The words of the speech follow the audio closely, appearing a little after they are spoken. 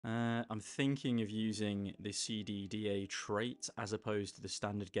thinking of using the CDDA trait as opposed to the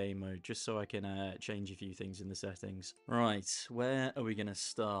standard game mode, just so I can change a few things in the settings. Right, where are we going to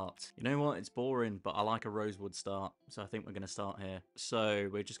start? You know what? It's boring, but I like a Rosewood start, so I think we're going to start here. So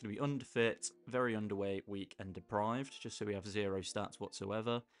we're just going to be underfit, very underweight, weak, and deprived, just so we have 0 stats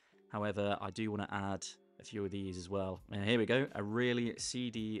whatsoever. However, I do want to add a few of these as well. And here we go, a really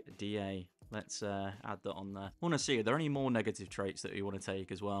CDDA. Let's add that on there. I want to see, are there any more negative traits that we want to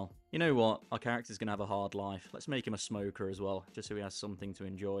take as well? You know what? Our character's going to have a hard life. Let's make him a smoker as well, just so he has something to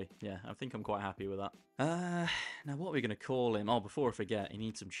enjoy. Yeah, I think I'm quite happy with that. Now what are we going to call him? Oh, before I forget, he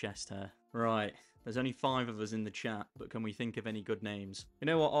needs some chest hair. Right, there's only 5 of us in the chat, but can we think of any good names? You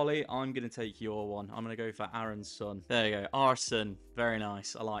know what, Ollie? I'm going to take your one. I'm going to go for Aaron's son. There you go, Arson. Very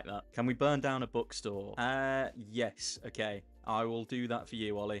nice. I like that. Can we burn down a bookstore? Yes. Okay. I will do that for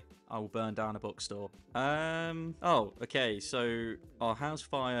you, Ollie. I will burn down a bookstore. Oh, okay. So our house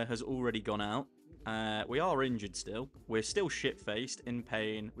fire has already gone out. We are injured still. We're still shit-faced, in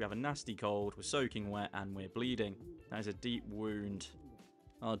pain. We have a nasty cold. We're soaking wet and we're bleeding. That is a deep wound.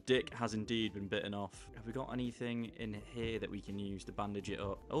 Our dick has indeed been bitten off. Have we got anything in here that we can use to bandage it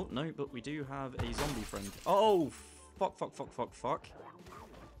up? Oh, no, but we do have a zombie friend. Oh, fuck.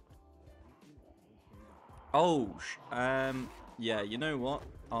 Oh, yeah, you know what?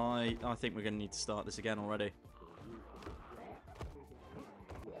 I think we're going to need to start this again already.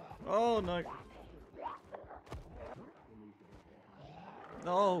 Oh, no.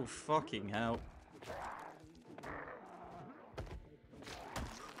 Oh, fucking hell.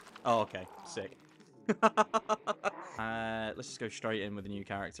 Oh, okay. Sick. Let's just go straight in with a new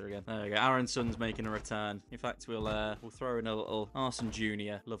character again. There we go. Aaron's son's making a return. In fact, we'll throw in a little Arson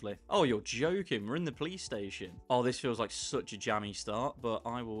Jr. Lovely. Oh, you're joking. We're in the police station. Oh, this feels like such a jammy start, but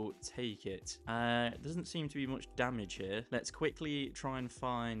I will take it. Doesn't seem to be much damage here. Let's quickly try and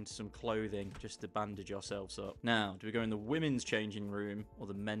find some clothing just to bandage ourselves up. Now, do we go in the women's changing room or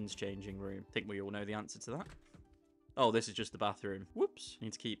the men's changing room? I think we all know the answer to that. Oh, this is just the bathroom. Whoops.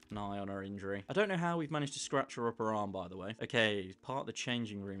 Need to keep an eye on our injury. I don't know how we've managed to scratch her upper arm, by the way. Okay, part of the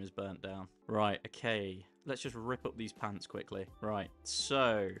changing room is burnt down. Right, okay. Let's just rip up these pants quickly. Right,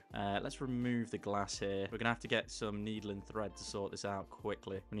 so let's remove the glass here. We're going to have to get some needle and thread to sort this out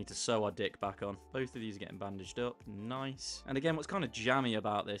quickly. We need to sew our dick back on. Both of these are getting bandaged up. Nice. And again, what's kind of jammy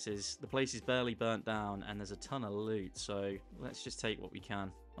about this is the place is barely burnt down and there's a ton of loot. So let's just take what we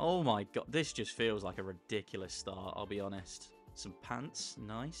can. Oh my god, this just feels like a ridiculous start, I'll be honest. Some pants,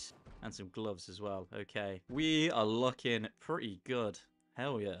 nice. And some gloves as well. Okay, we are looking pretty good.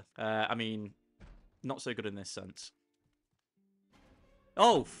 Hell yeah. I mean, not so good in this sense.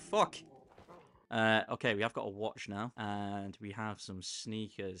 Oh, fuck. Okay, we have got a watch now. And we have some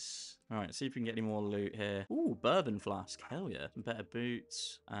sneakers. Alright, see if we can get any more loot here. Ooh, bourbon flask. Hell yeah. Some better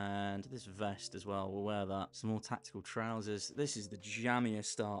boots. And this vest as well. We'll wear that. Some more tactical trousers. This is the jammiest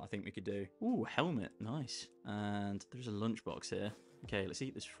start I think we could do. Ooh, helmet. Nice. And there's a lunchbox here. Okay, let's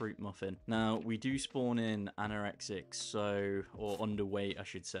eat this fruit muffin. Now, we do spawn in anorexic, or underweight, I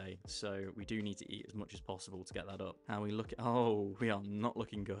should say. So we do need to eat as much as possible to get that up. How we look at... Oh, we are not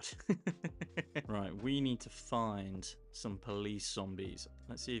looking good. Right, we need to find some police zombies.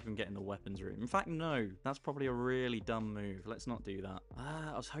 Let's see if we can get in the weapons room. In fact, no, that's probably a really dumb move. Let's not do that.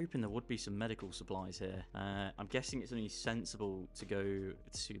 I was hoping there would be some medical supplies here. I'm guessing it's only sensible to go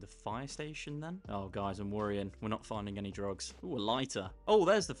to the fire station then. Oh, guys, I'm worrying. We're not finding any drugs. Ooh, a lighter. Oh,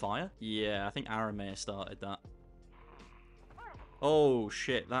 there's the fire. Yeah, I think Aaron may have started that. Oh,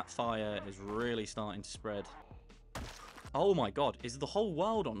 shit, that fire is really starting to spread. Oh my god, is the whole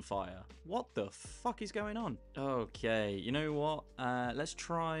world on fire? What the fuck is going on? Okay, you know what? Let's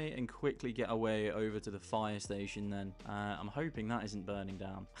try and quickly get our way over to the fire station then. I'm hoping that isn't burning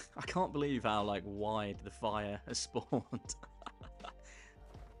down. I can't believe how, like, wide the fire has spawned.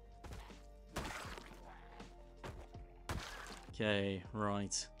 Okay,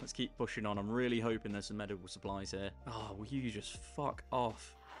 right. Let's keep pushing on. I'm really hoping there's some medical supplies here. Oh, will you just fuck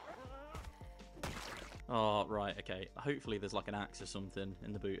off? Oh, right, okay. Hopefully there's like an axe or something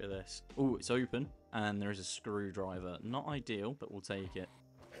in the boot of this. Oh, it's open. And there is a screwdriver. Not ideal, but we'll take it.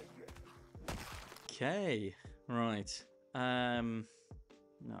 Okay, right. Oh,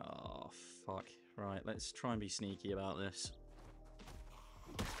 fuck. Right, let's try and be sneaky about this.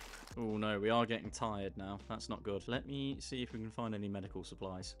 Oh no, we are getting tired now. That's not good. Let me see if we can find any medical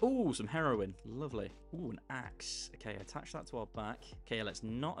supplies. Oh, some heroin. Lovely. Oh, an axe. Okay, attach that to our back. Okay, let's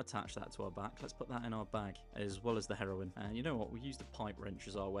not attach that to our back. Let's put that in our bag, as well as the heroin. And you know what? We'll use the pipe wrench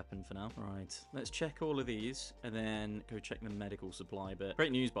as our weapon for now. Right, let's check all of these, and then go check the medical supply bit.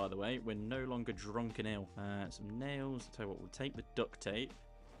 Great news, by the way. We're no longer drunk and ill. Some nails. I'll tell you what, we'll take the duct tape.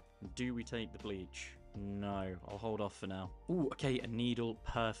 Do we take the bleach? No, I'll hold off for now. Ooh, okay, a needle,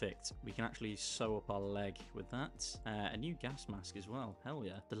 perfect. We can actually sew up our leg with that. A new gas mask as well, hell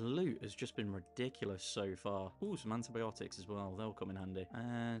yeah. The loot has just been ridiculous so far. Ooh, some antibiotics as well, they'll come in handy.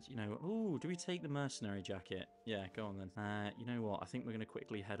 And, you know, ooh, do we take the mercenary jacket? Yeah, go on then. You know what, I think we're going to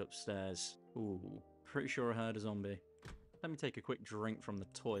quickly head upstairs. Ooh, pretty sure I heard a zombie. Let me take a quick drink from the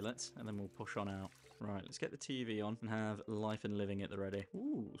toilet, and then we'll push on out. Right, let's get the TV on and have Life and Living at the ready.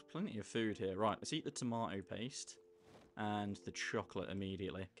 Ooh, there's plenty of food here. Right, let's eat the tomato paste and the chocolate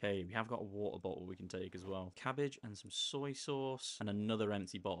immediately. Okay, we have got a water bottle we can take as well. Cabbage and some soy sauce and another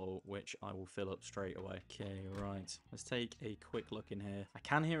empty bottle, which I will fill up straight away. Okay, right. Let's take a quick look in here. I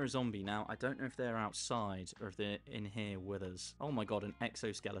can hear a zombie now. I don't know if they're outside or if they're in here with us. Oh my god, an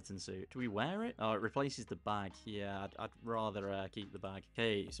exoskeleton suit. Do we wear it? Oh, it replaces the bag. Yeah, I'd rather keep the bag.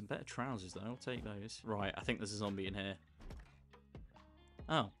 Okay, some better trousers though. I'll take those. Right, I think there's a zombie in here.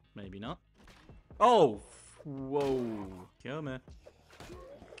 Oh, maybe not. Oh! Whoa. Come here.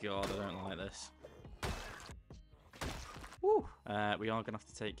 God, I don't like this. Woo. We are going to have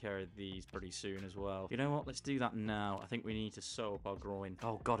to take care of these pretty soon as well. You know what? Let's do that now. I think we need to sew up our groin.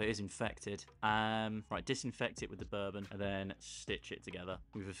 Oh, God, it is infected. Right, disinfect it with the bourbon and then stitch it together.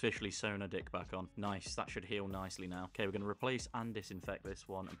 We've officially sewn our dick back on. Nice. That should heal nicely now. Okay, we're going to replace and disinfect this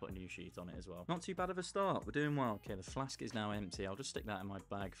one and put a new sheet on it as well. Not too bad of a start. We're doing well. Okay, the flask is now empty. I'll just stick that in my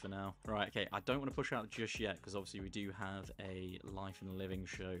bag for now. Right, okay. I don't want to push out just yet because obviously we do have a Life and Living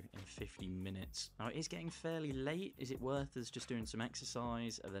show in 50 minutes. Now, it is getting fairly late. Is it worth us just doing some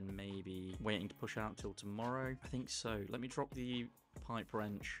exercise and then maybe waiting to push out till tomorrow? I think so. Let me drop the pipe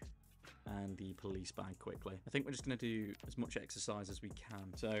wrench and the police bag quickly. I think we're just going to do as much exercise as we can.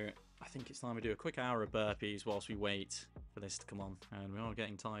 So I think it's time we do a quick hour of burpees whilst we wait for this to come on. And we are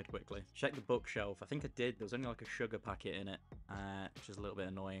getting tired quickly. Check the bookshelf. I think I did. There was only like a sugar packet in it, which is a little bit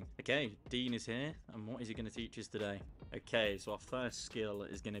annoying. Okay, Dean is here. And what is he going to teach us today? Okay, so our first skill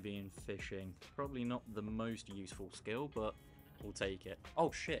is going to be in fishing. Probably not the most useful skill, but we'll take it.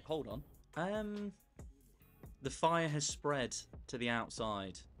 Oh shit, hold on. The fire has spread to the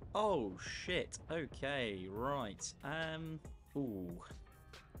outside. Oh shit. Okay, right. Ooh.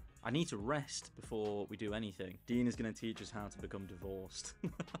 I need to rest before we do anything. Dean is going to teach us how to become divorced.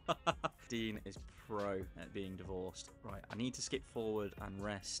 Dean is pro at being divorced. Right, I need to skip forward and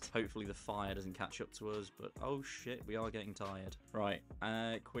rest. Hopefully the fire doesn't catch up to us, but oh shit, we are getting tired. Right,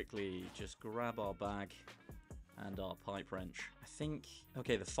 quickly, just grab our bag and our pipe wrench. I think,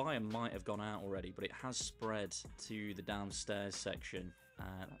 okay, the fire might have gone out already, but it has spread to the downstairs section.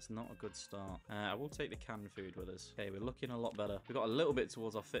 That's not a good start. I will take the canned food with us. Okay, we're looking a lot better. We got a little bit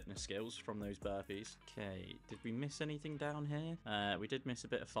towards our fitness skills from those burpees. Okay, did we miss anything down here? We did miss a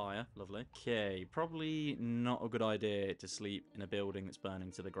bit of fire. Lovely. Okay, probably not a good idea to sleep in a building that's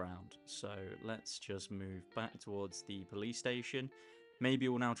burning to the ground. So let's just move back towards the police station. Maybe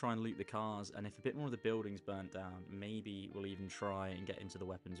we'll now try and loot the cars, and if a bit more of the building's burnt down, maybe we'll even try and get into the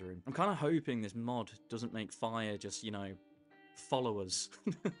weapons room. I'm kind of hoping this mod doesn't make fire just, you know, follow us.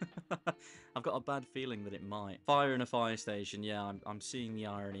 I've got a bad feeling that it might. Fire in a fire station, yeah, I'm seeing the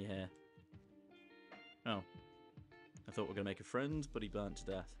irony here. Oh. I thought we were going to make a friend, but he burnt to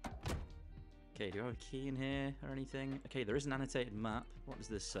death. Okay, do I have a key in here or anything? Okay, there is an annotated map. What does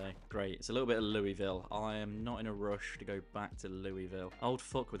this say? Great, it's a little bit of Louisville. I am not in a rush to go back to Louisville. Old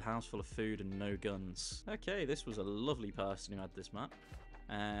fuck with house full of food and no guns. Okay, this was a lovely person who had this map.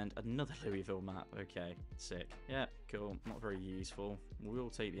 And another Louisville map. Okay, sick. Yeah, cool. Not very useful. We'll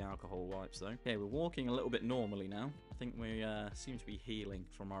take the alcohol wipes, though. Okay, we're walking a little bit normally now. I think we seem to be healing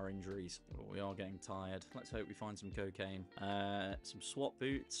from our injuries. But we are getting tired. Let's hope we find some cocaine. Some SWAT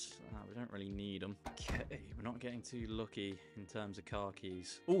boots. We don't really need them. Okay, we're not getting too lucky in terms of car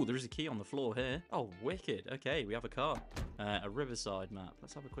keys. Oh, there is a key on the floor here. Oh, wicked. Okay, we have a car. A Riverside map.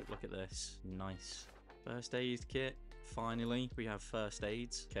 Let's have a quick look at this. Nice. First aid kit. Finally, we have first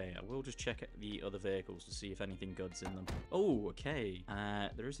aids. Okay, I will just check the other vehicles to see if anything good's in them. Oh, okay.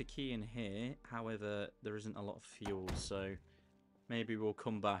 There is a key in here. However, there isn't a lot of fuel, so maybe we'll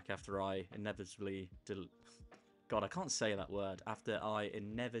come back after I inevitably... God, I can't say that word. After I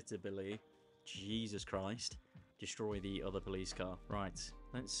inevitably, Jesus Christ, destroy the other police car. Right,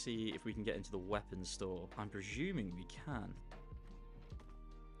 let's see if we can get into the weapons store. I'm presuming we can.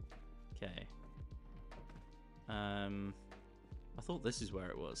 Okay. I thought this is where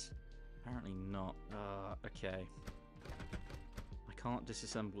it was. Apparently not. Okay. I can't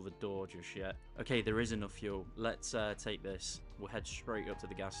disassemble the door just yet. Okay, there is enough fuel. Let's take this. We'll head straight up to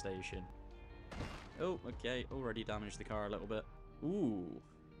the gas station. Oh, okay. Already damaged the car a little bit. Ooh.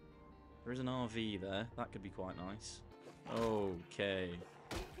 There is an RV there. That could be quite nice. Okay.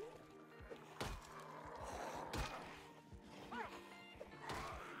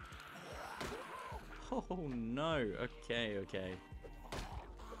 Oh, no. Okay, okay.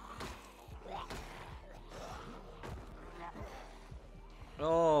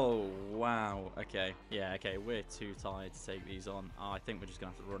 Oh, wow. Okay. Yeah, okay. We're too tired to take these on. Oh, I think we're just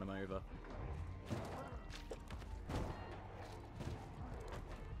going to have to run them over.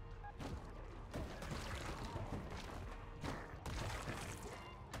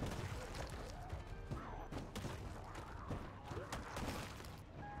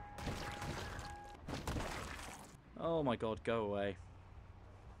 Oh my god, go away.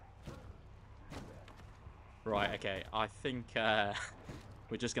 Right, okay. I think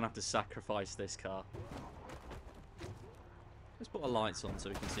we're just going to have to sacrifice this car. Let's put our lights on so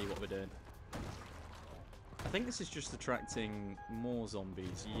we can see what we're doing. I think this is just attracting more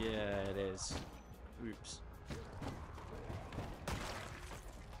zombies. Yeah, it is. Oops.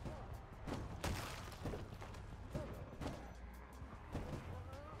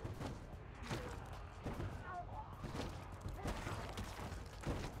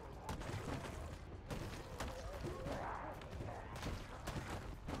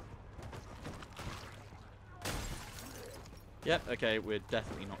 Yep, okay, we're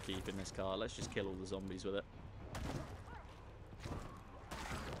definitely not keeping this car. Let's just kill all the zombies with it.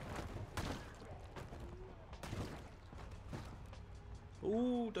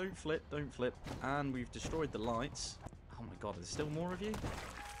 Ooh, don't flip, don't flip. And we've destroyed the lights. Oh my god, there's still more of you?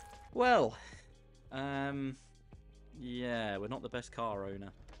 Well, yeah, we're not the best car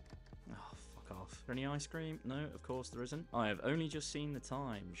owner. Oh, fuck off. Is there any ice cream? No, of course there isn't. I have only just seen the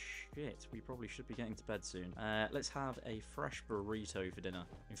time. Shit, we probably should be getting to bed soon. Let's have a fresh burrito for dinner.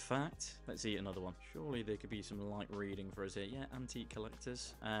 In fact, let's eat another one. Surely there could be some light reading for us here. Yeah, antique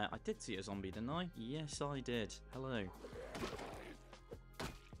collectors. I did see a zombie, didn't I? Yes, I did. Hello.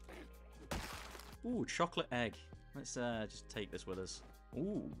 Ooh, chocolate egg. Let's just take this with us.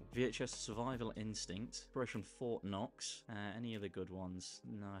 Ooh, VHS Survival Instinct. Operation Fort Knox. Any other good ones?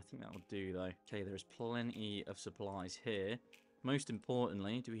 No, I think that will do, though. Okay, there's plenty of supplies here. Most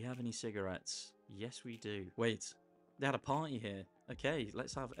importantly, do we have any cigarettes? Yes, we do. Wait, they had a party here. Okay,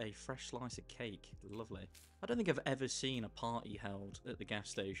 let's have a fresh slice of cake. Lovely. I don't think I've ever seen a party held at the gas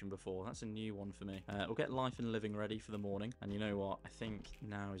station before. That's a new one for me. We'll get life and living ready for the morning. And you know what? I think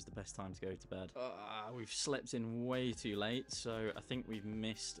now is the best time to go to bed. We've slept in way too late, so I think we've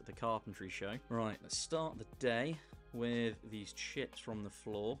missed the carpentry show. Right, let's start the day with these chips from the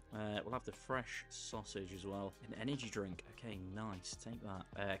floor. We'll have the fresh sausage as well. An energy drink. Okay, nice. Take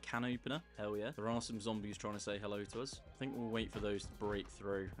that. Can opener. Hell yeah. There are some zombies trying to say hello to us. I think we'll wait for those to break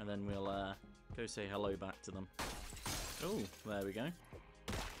through, and then we'll go say hello back to them. Oh, there we go.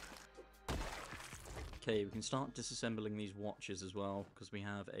 Okay, we can start disassembling these watches as well, because we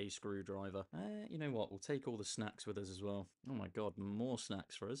have a screwdriver. You know what? We'll take all the snacks with us as well. Oh my god, more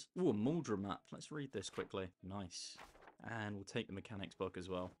snacks for us. Ooh, a Muldra map. Let's read this quickly. Nice. And we'll take the mechanic's book as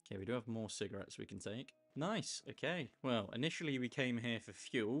well. Okay, we do have more cigarettes we can take. Nice, okay. Well, initially we came here for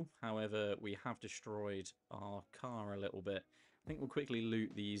fuel. However, we have destroyed our car a little bit. I think we'll quickly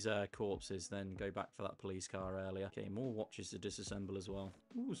loot these corpses, then go back for that police car earlier. Okay, more watches to disassemble as well.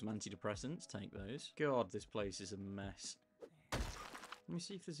 Ooh, some antidepressants. Take those. God, this place is a mess. Let me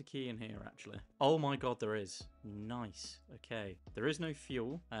see if there's a key in here, actually. Oh my god, there is. Nice. Okay. There is no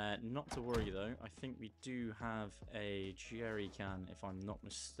fuel. Not to worry, though. I think we do have a jerry can, if I'm not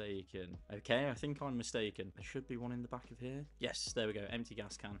mistaken. Okay, I think I'm mistaken. There should be one in the back of here. Yes, there we go. Empty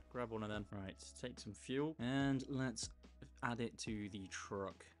gas can. Grab one of them. Right, take some fuel. And let's add it to the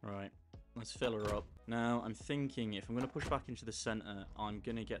truck. Right. Let's fill her up. Now, I'm thinking if I'm going to push back into the center, I'm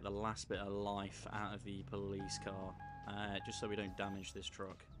going to get the last bit of life out of the police car. Just so we don't damage this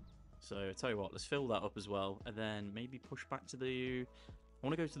truck. So, I'll tell you what, let's fill that up as well. And then maybe push back to the... I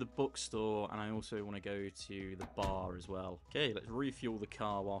want to go to the bookstore, and I also want to go to the bar as well. Okay, let's refuel the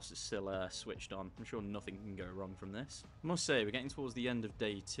car whilst it's still switched on. I'm sure nothing can go wrong from this. I must say, we're getting towards the end of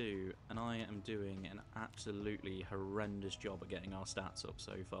day 2, and I am doing an absolutely horrendous job at getting our stats up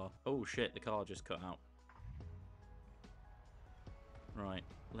so far. Oh shit, the car just cut out. Right,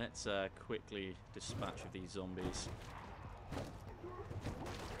 let's quickly dispatch of these zombies.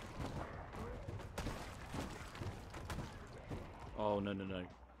 Oh, no, no, no.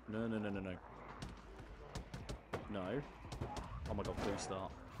 No, no, no, no, no. No. Oh my god, please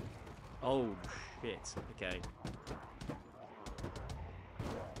start. Oh, shit. Okay.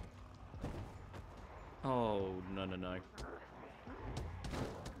 Oh, no, no, no.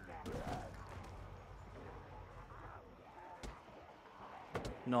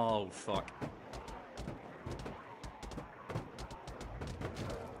 No, fuck.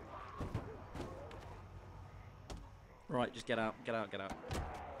 Right, just get out, get out, get out.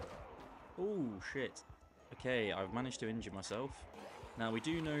 Oh, shit. Okay, I've managed to injure myself. Now, we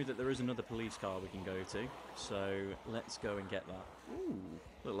do know that there is another police car we can go to, so let's go and get that. Ooh,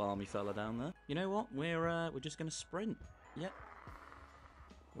 little army fella down there. You know what? We're just going to sprint. Yep.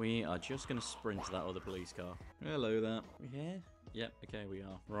 We are just going to sprint to that other police car. Hello there. We here? Yep, okay, we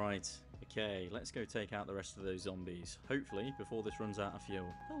are. Right, okay, let's go take out the rest of those zombies. Hopefully, before this runs out of fuel.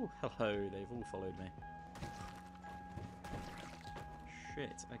 Oh, hello, they've all followed me.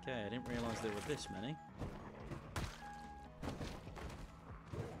 Shit, okay, I didn't realise there were this many.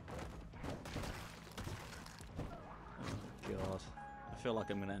 Oh, God. I feel like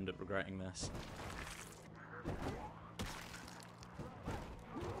I'm going to end up regretting this.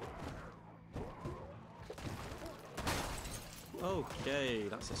 Okay,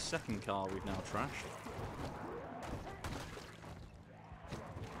 that's the second car we've now trashed.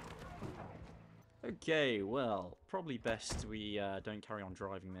 Okay, well, probably best we don't carry on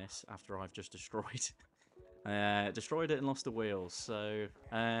driving this after I've just destroyed destroyed it and lost the wheels. So,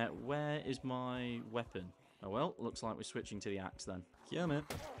 where is my weapon? Oh well, looks like we're switching to the axe then. Yeah, mate.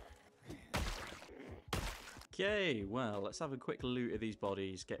 Okay, well, let's have a quick loot of these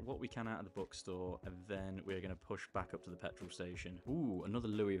bodies, get what we can out of the bookstore, and then we're going to push back up to the petrol station. Ooh, another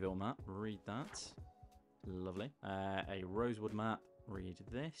Louisville map. Read that. Lovely. A Rosewood map. Read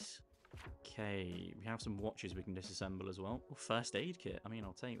this. Okay, we have some watches we can disassemble as well. Ooh, first aid kit. I mean,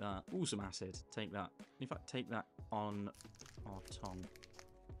 I'll take that. Ooh, some acid. Take that. In fact, take that on our tongue.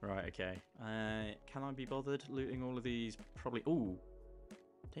 Right, okay. Can I be bothered looting all of these? Probably. Ooh.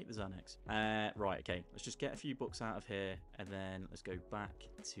 Take the Xanax. Right, okay. Let's just get a few books out of here, and then let's go back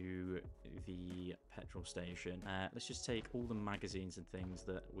to the petrol station. Let's just take all the magazines and things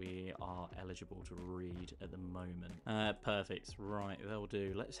that we are eligible to read at the moment. Perfect. Right, that'll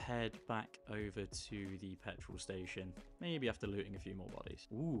do. Let's head back over to the petrol station. Maybe after looting a few more bodies.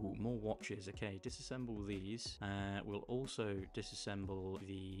 Ooh, more watches. Okay, disassemble these. We'll also disassemble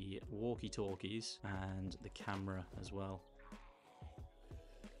the walkie-talkies and the camera as well.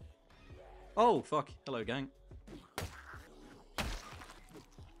 Oh, fuck. Hello, gang.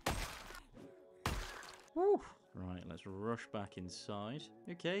 Woo. Right, let's rush back inside.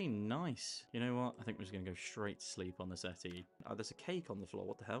 Okay, nice. You know what? I think we're just going to go straight to sleep on the settee. Oh, there's a cake on the floor.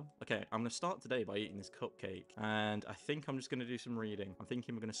 What the hell? Okay, I'm going to start today by eating this cupcake. And I think I'm just going to do some reading. I'm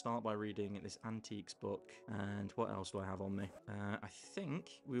thinking we're going to start by reading this antiques book. And what else do I have on me? I think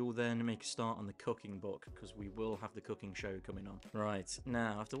we will then make a start on the cooking book, because we will have the cooking show coming on. Right,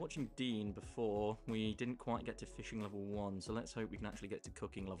 now, after watching Dean before, we didn't quite get to fishing level 1. So let's hope we can actually get to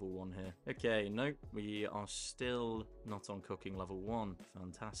cooking level 1 here. Okay, nope. We are still not on cooking level 1.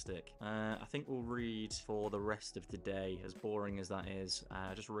 Fantastic. I think we'll read for the rest of today, as boring as that is.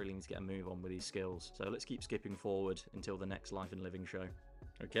 I just really need to get a move on with these skills. So let's keep skipping forward until the next Life and Living show.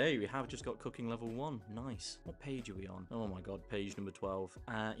 Okay, we have just got cooking level 1. Nice. What page are we on? Oh my god, page number 12.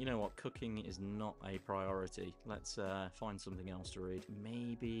 You know what? Cooking is not a priority. Let's find something else to read.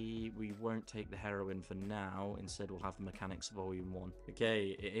 Maybe we won't take the heroin for now. Instead, we'll have the mechanics volume 1.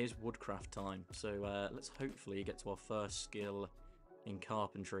 Okay, it is woodcraft time. So let's hopefully get to our first skill in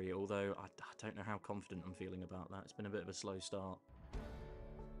carpentry. Although I don't know how confident I'm feeling about that. It's been a bit of a slow start.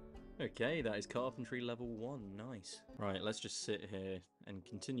 Okay, that is carpentry level 1. Nice. Right, let's just sit here and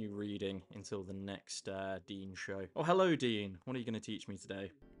continue reading until the next Dean show. Oh, hello, Dean. What are you going to teach me today?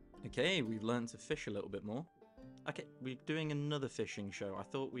 Okay, we've learned to fish a little bit more. Okay, we're doing another fishing show. I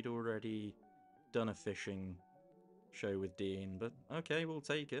thought we'd already done a fishing show with Dean, but okay, we'll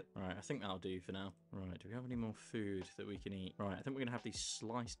take it. Right, I think that'll do for now. Right, do we have any more food that we can eat? Right, I think we're going to have these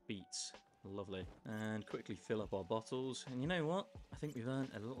sliced beets. Lovely. And quickly fill up our bottles. And you know what? I think we've earned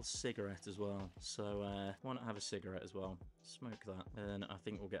a little cigarette as well. So why not have a cigarette as well? Smoke that. And I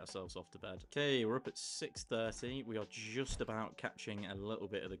think we'll get ourselves off to bed. Okay, we're up at 6:30. We are just about catching a little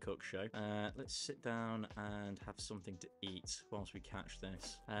bit of the cook show. Let's sit down and have something to eat whilst we catch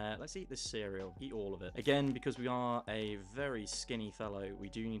this. Let's eat this cereal. Eat all of it. Again, because we are a very skinny fellow, we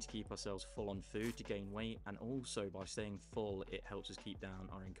do need to keep ourselves full on food to gain weight. And also, by staying full, it helps us keep down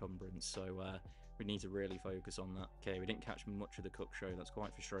our encumbrance. So we need to really focus on that. Okay, we didn't catch much of the cook show. That's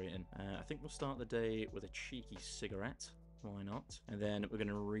quite frustrating. I think we'll start the day with a cheeky cigarette. Why not? And then we're going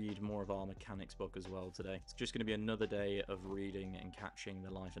to read more of our mechanics book as well today. It's just going to be another day of reading and catching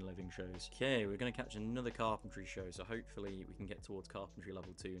the Life and Living shows. Okay, we're going to catch another carpentry show, so hopefully we can get towards carpentry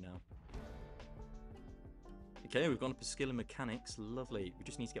level 2 now. Okay, we've gone up a skill in mechanics. Lovely. We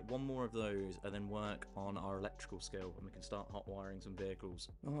just need to get one more of those and then work on our electrical skill, and we can start hot wiring some vehicles.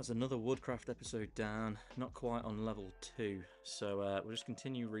 Oh, that's another woodcraft episode down. Not quite on level 2. So we'll just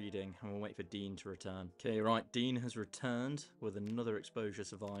continue reading and we'll wait for Dean to return. Okay, right. Dean has returned with another exposure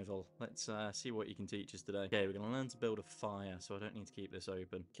survival. Let's see what you can teach us today. Okay, we're going to learn to build a fire, so I don't need to keep this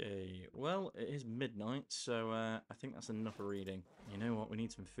open. Okay, well, it is midnight, so I think that's enough of reading. You know what? We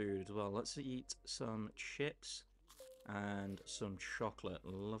need some food as well. Let's eat some chips and some chocolate.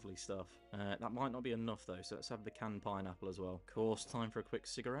 Lovely stuff. That might not be enough though, so let's have the canned pineapple as well. Of course, time for a quick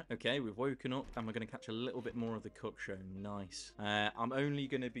cigarette. Okay, we've woken up and we're going to catch a little bit more of the cook show. Nice. I'm only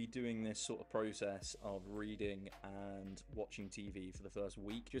going to be doing this sort of process of reading and watching TV for the first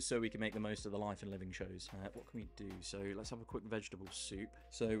week, just so we can make the most of the life and living shows. What can we do? So let's have a quick vegetable soup.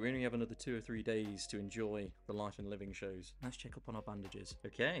 So we only have another 2 or 3 days to enjoy the life and living shows. Let's check up on our bandages.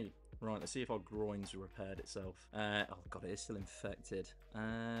 Okay, right, let's see if our groins repaired itself. Oh god, it is still infected.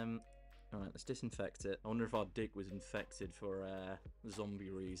 Alright, let's disinfect it. I wonder if our dick was infected for zombie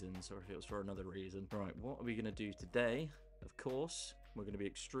reasons or if it was for another reason. Right, what are we going to do today? Of course, we're going to be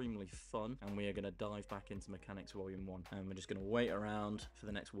extremely fun and we are going to dive back into Mechanics Volume 1. And we're just going to wait around for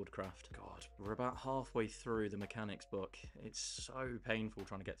the next woodcraft. God, we're about halfway through the Mechanics book. It's so painful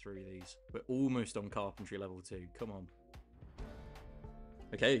trying to get through these. We're almost on Carpentry Level 2. Come on.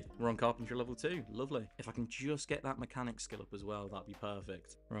 Okay, we're on Carpentry Level 2. Lovely. If I can just get that mechanics skill up as well, that'd be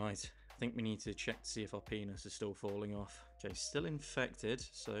perfect. Right, I think we need to check to see if our penis is still falling off. Okay, still infected,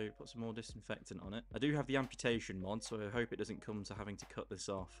 so put some more disinfectant on it. I do have the amputation mod, so I hope it doesn't come to having to cut this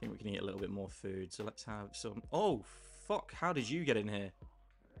off. I think we can eat a little bit more food, so let's have some... Oh, fuck, how did you get in here?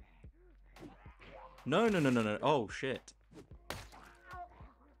 No, no, no, no, no. Oh, shit.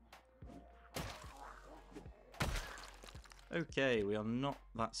 Okay, we are not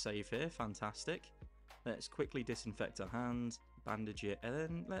that safe here. Fantastic. Let's quickly disinfect our hands, bandage it, and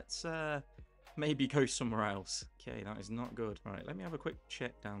then let's maybe go somewhere else. Okay, that is not good. All right, let me have a quick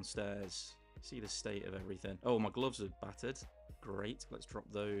check downstairs. See the state of everything. Oh, my gloves are battered. Great. Let's drop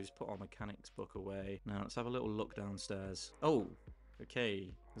those. Put our mechanics book away. Now, let's have a little look downstairs. Oh,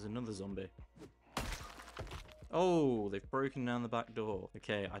 okay. There's another zombie. Oh, they've broken down the back door.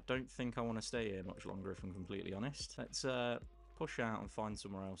 Okay, I don't think I want to stay here much longer, if I'm completely honest. Let's push out and find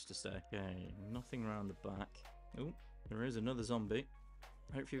somewhere else to stay. Okay, nothing around the back. Oh, there is another zombie.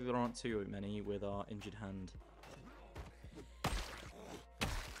 Hopefully there aren't too many with our injured hand.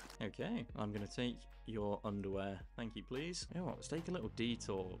 Okay, I'm going to take your underwear. Thank you, please. You know what, let's take a little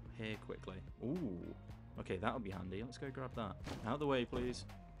detour here quickly. Ooh, okay, that'll be handy. Let's go grab that. Out of the way, please.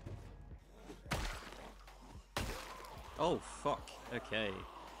 Oh, fuck. Okay.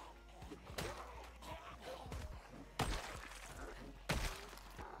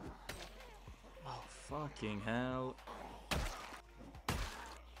 Oh, fucking hell.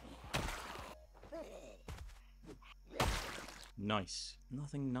 Nice.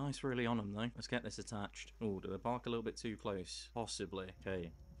 Nothing nice really on them, though. Let's get this attached. Oh, did they park a little bit too close? Possibly.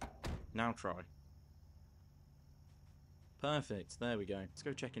 Okay. Now try. Perfect. There we go. Let's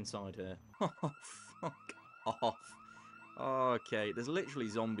go check inside here. Oh, fuck off. Okay, there's literally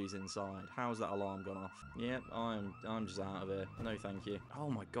zombies inside. How's that alarm gone off? Yep, I'm just out of here. No, thank you. Oh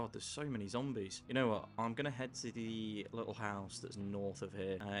my god, there's so many zombies. You know what? I'm gonna head to the little house that's north of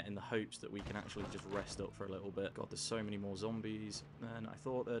here in the hopes that we can actually just rest up for a little bit. God, there's so many more zombies than I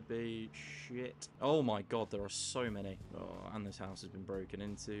thought there'd be. Shit. Oh my god, there are so many. Oh, and this house has been broken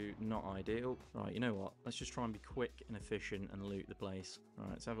into. Not ideal. Right, you know what? Let's just try and be quick and efficient and loot the place. All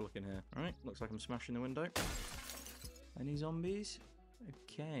right, let's have a look in here. All right, looks like I'm smashing the window. Any zombies?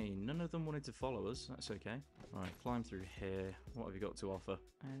 Okay, none of them wanted to follow us. That's okay. Alright, climb through here. What have you got to offer?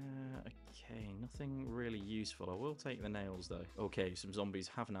 Okay, nothing really useful. I will take the nails, though. Okay, some zombies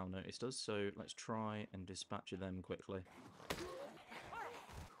have now noticed us, so let's try and dispatch them quickly.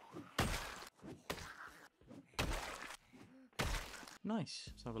 Nice.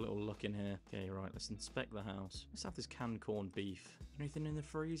 Let's have a little look in here. Okay, right, let's inspect the house. Let's have this canned corned beef. Anything in the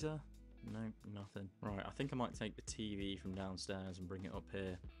freezer? Nope, nothing. Right, I think I might take the TV from downstairs and bring it up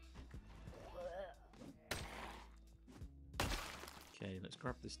here. Okay, let's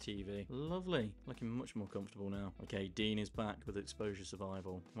grab this TV. Lovely. Looking much more comfortable now. Okay, Dean is back with exposure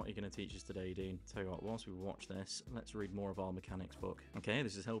survival. What are you going to teach us today, Dean? Tell you what, whilst we watch this, let's read more of our mechanics book. Okay,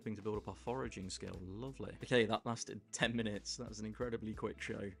 this is helping to build up our foraging skill. Lovely. Okay, that lasted 10 minutes. That was an incredibly quick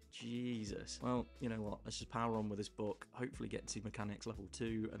show. Jesus. Well, you know what? Let's just power on with this book. Hopefully get to mechanics level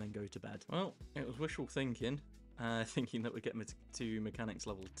 2 and then go to bed. Well, it was wishful thinking. thinking that we'd get to mechanics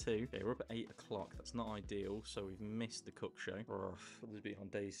level 2. Okay, we're up at 8 o'clock. That's not ideal, so we've missed the cook show. This be on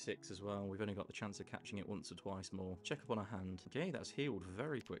day 6 as well. We've only got the chance of catching it once or twice more. Check up on our hand. Okay, that's healed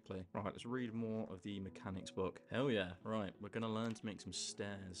very quickly. Right, let's read more of the mechanics book. Hell yeah. Right, we're going to learn to make some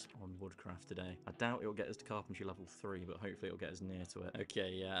stairs on woodcraft today. I doubt it'll get us to carpentry level 3, but hopefully it'll get us near to it.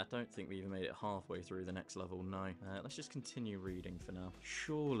 Okay, yeah, I don't think we even made it halfway through the next level, no. Let's just continue reading for now.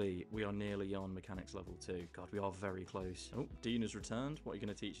 Surely we are nearly on mechanics level 2. God, we are very close. Oh, Dean has returned. What are you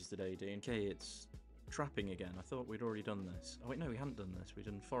going to teach us today, Dean? Okay, it's trapping again. I thought we'd already done this. Oh wait, no, we hadn't done this. We've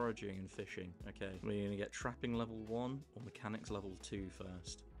done foraging and fishing. Okay, we're going to get trapping level 1 or mechanics level 2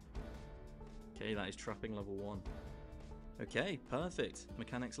 first. Okay, that is trapping level 1. Okay, perfect.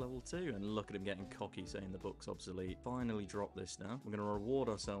 Mechanics level 2, and look at him getting cocky saying the book's obsolete. Finally drop this now. We're going to reward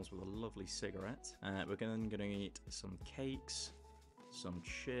ourselves with a lovely cigarette. We're going to eat some cakes, some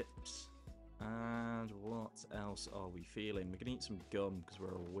chips, and what else are we feeling? We're going to eat some gum because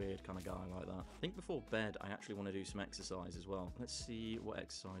we're a weird kind of guy like that. I think before bed I actually want to do some exercise as well. Let's see what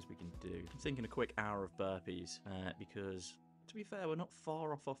exercise we can do. I'm thinking a quick hour of burpees because... to be fair, we're not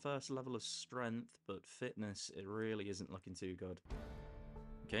far off our first level of strength, but fitness, it really isn't looking too good.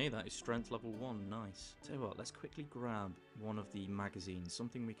 Okay, that is strength level 1, nice. Tell you what, let's quickly grab one of the magazines,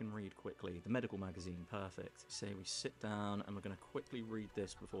 something we can read quickly. The medical magazine, perfect. Say we sit down and we're going to quickly read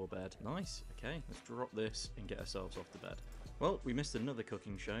this before bed. Nice, okay, let's drop this and get ourselves off to bed. Well, we missed another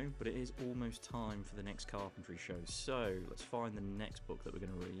cooking show, but it is almost time for the next carpentry show. So, let's find the next book that we're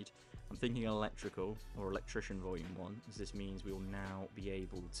going to read. I'm thinking electrical, or electrician volume 1, as this means we will now be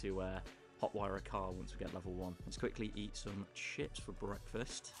able to hotwire a car once we get level 1. Let's quickly eat some chips for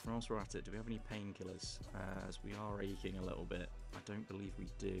breakfast. Whilst we're at it, do we have any painkillers? As we are aching a little bit. I don't believe we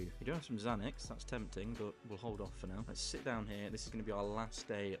do. We do have some Xanax, that's tempting, but we'll hold off for now. Let's sit down here. This is going to be our last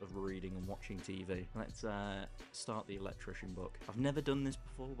day of reading and watching TV. Let's start the electrician book. I've never done this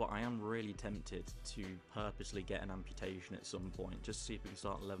before, but I am really tempted to purposely get an amputation at some point, just to see if we can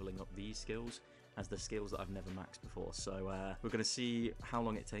start leveling up these skills as the skills that I've never maxed before. So we're going to see how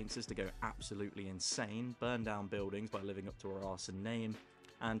long it takes us to go absolutely insane, burn down buildings by living up to our arson name,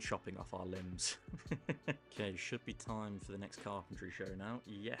 and chopping off our limbs. Okay, should be time for the next carpentry show now.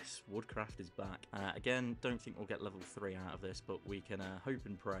 Yes, woodcraft is back. Again, don't think we'll get level 3 out of this, but we can hope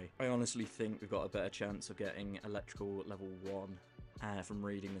and pray. I honestly think we've got a better chance of getting electrical level 1 from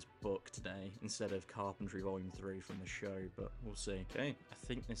reading this book today instead of carpentry volume 3 from the show, but we'll see. Okay, I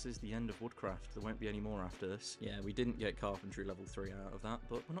think this is the end of woodcraft. There won't be any more after this. Yeah, we didn't get carpentry level 3 out of that,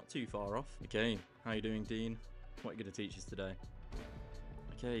 but we're not too far off. Okay, how you doing, Dean? What are you going to teach us today?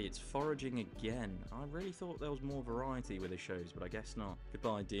 Okay, it's foraging again. I really thought there was more variety with the shows, but I guess not.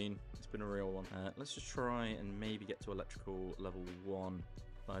 Goodbye, Dean. It's been a real one. Let's just try and maybe get to electrical level 1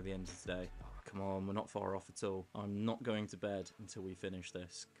 by the end of today. Oh, come on, we're not far off at all. I'm not going to bed until we finish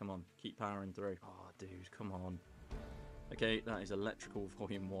this. Come on, keep powering through. Oh, dude, come on. Okay, that is electrical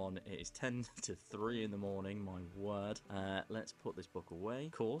volume 1. It is 10 to 3 in the morning, my word. Let's put this book away.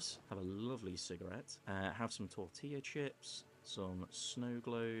 Of course, have a lovely cigarette. Have some tortilla chips. Some snow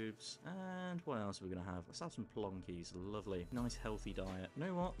globes, and what else are we going to have? Let's have some plonkies. Lovely. Nice healthy diet. You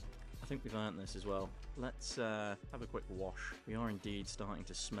know what? I think we've earned this as well. Let's have a quick wash. We are indeed starting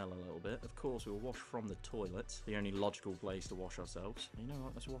to smell a little bit. Of course, we'll wash from the toilet, the only logical place to wash ourselves. You know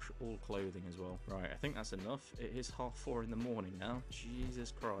what? Let's wash all clothing as well. Right, I think that's enough. It is 4:30 in the morning now.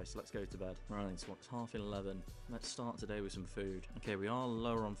 Jesus Christ, let's go to bed. Right, so it's 11:30. Let's start today with some food. Okay, we are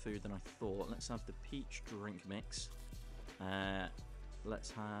lower on food than I thought. Let's have the peach drink mix. Let's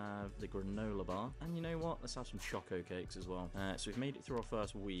have the granola bar, and you know what, let's have some choco cakes as well. So we've made it through our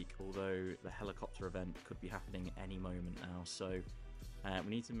first week, although the helicopter event could be happening any moment now, so we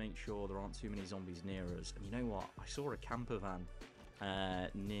need to make sure there aren't too many zombies near us. And you know what, I saw a camper van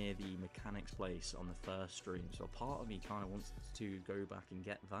near the mechanics place on the first stream, so a part of me kind of wants to go back and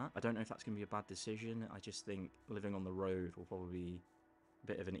get that. I don't know if that's going to be a bad decision. I just think living on the road will probably be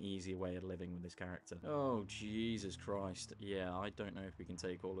bit of an easier way of living with this character. Oh, Jesus Christ. Yeah, I don't know if we can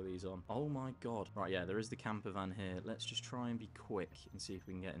take all of these on. Oh my god. Right, yeah, there is the camper van here. Let's just try and be quick and see if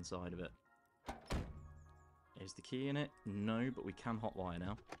we can get inside of it. Is the key in it? No, but we can hotwire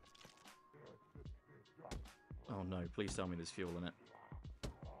now. Oh no, please tell me there's fuel in it.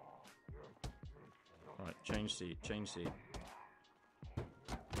 Right, change seat, change seat.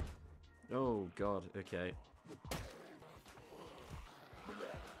 Oh god, okay.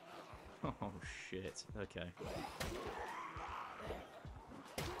 Oh shit, okay.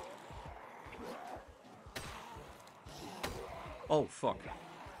 Oh fuck.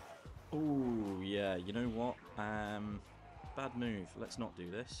 Oh yeah, you know what? Bad move. Let's not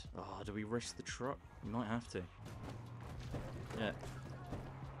do this. Oh, do we risk the truck? We might have to. Yeah.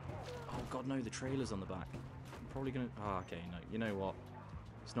 Oh, God, no. The trailer's on the back. I'm probably going to... Oh, okay, no. You know what?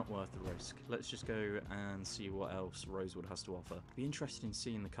 It's not worth the risk. Let's just go and see what else Rosewood has to offer. Be interested in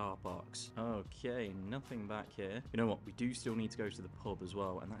seeing the car parks. Okay, nothing back here. You know what? We do still need to go to the pub as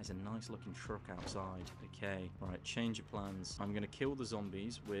well, and that is a nice looking truck outside. Okay, right, change your plans. I'm going to kill the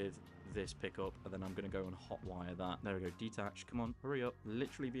zombies with this pickup, and then I'm going to go and hotwire that. There we go, detach. Come on, hurry up.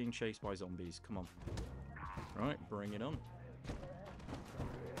 Literally being chased by zombies. Come on. Right, bring it on.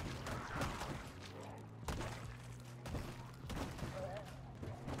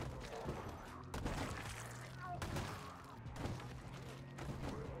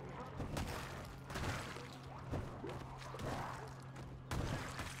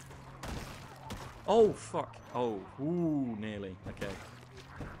 Oh, fuck. Oh, ooh, nearly. Okay.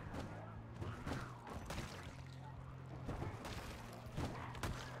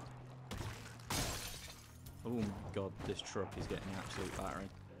 Oh my god, this truck is getting absolute battering.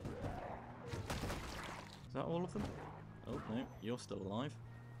 Is that all of them? Oh, no, you're still alive.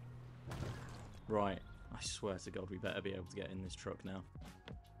 Right. I swear to god, we better be able to get in this truck now.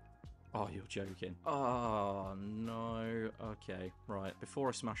 Oh, you're joking. Oh, no. Okay, right. Before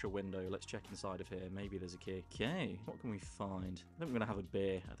I smash a window, let's check inside of here. Maybe there's a key. Okay, what can we find? I think we're going to have a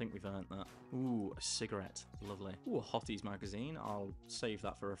beer. I think we've earned that. Ooh, a cigarette. Lovely. Ooh, a Hotties magazine. I'll save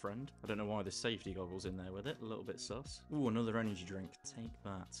that for a friend. I don't know why there's safety goggles in there with it. A little bit sus. Ooh, another energy drink. Take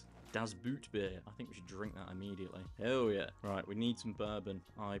that. Daze boot beer. I think we should drink that immediately. Hell yeah. Right, we need some bourbon.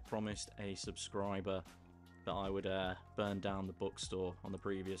 I promised a subscriber that I would burn down the bookstore on the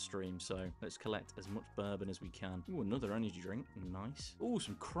previous stream, so let's collect as much bourbon as we can. Ooh, another energy drink. Nice. Ooh,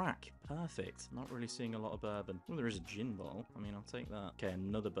 some crack. Perfect. Not really seeing a lot of bourbon. Oh, there is a gin bottle. I mean, I'll take that. Okay,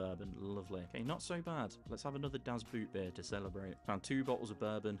 another bourbon. Lovely. Okay, not so bad. Let's have another Daze boot beer to celebrate. Found 2 bottles of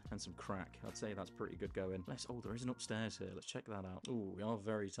bourbon and some crack. I'd say that's pretty good going. Oh, there is an upstairs here. Let's check that out. Ooh, we are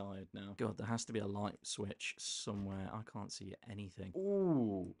very tired now. God, there has to be a light switch somewhere. I can't see anything.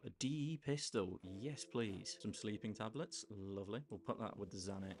 Ooh, a DE pistol. Yes, please. Some sleeping tablets. Lovely. We'll put that with the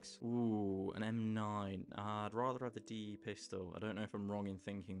Xanax. Ooh, an M9. I'd rather have the DE pistol. I don't know if I'm wrong in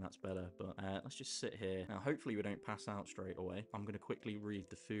thinking that's better, but let's just sit here. Now, hopefully we don't pass out straight away. I'm going to quickly read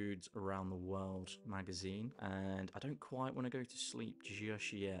the Foods Around the World magazine, and I don't quite want to go to sleep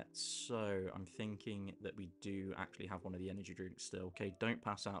just yet, so I'm thinking that we do actually have one of the energy drinks still. Okay, don't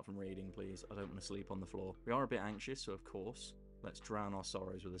pass out from reading, please. I don't want to sleep on the floor. We are a bit anxious, so of course, let's drown our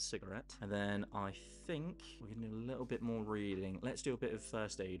sorrows with a cigarette. And then I think we're going to do a little bit more reading. Let's do a bit of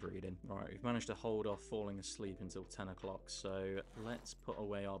first aid reading. Right, we've managed to hold off falling asleep until 10 o'clock. So let's put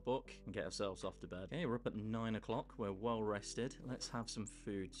away our book and get ourselves off to bed. Okay, we're up at 9 o'clock. We're well rested. Let's have some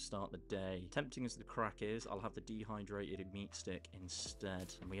food to start the day. Tempting as the crack is, I'll have the dehydrated meat stick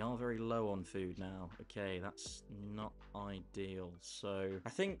instead. And we are very low on food now. Okay, that's not ideal. So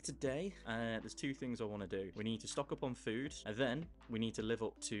I think today there's 2 things I want to do. We need to stock up on food, and then we need to live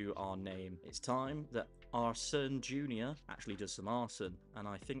up to our name. It's time that our son Junior actually does some arson, and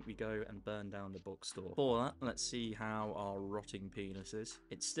I think we go and burn down the bookstore. For that, let's see how our rotting penis is.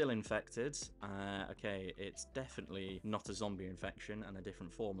 It's still infected. Okay, it's definitely not a zombie infection and a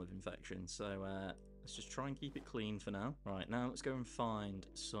different form of infection, so let's just try and keep it clean for now. Right, now let's go and find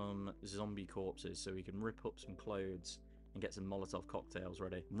some zombie corpses so we can rip up some clothes and get some Molotov cocktails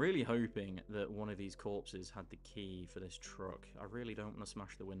ready. I'm really hoping that one of these corpses had the key for this truck. I really don't want to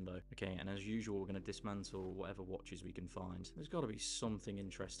smash the window. Okay, and as usual, we're going to dismantle whatever watches we can find. There's got to be something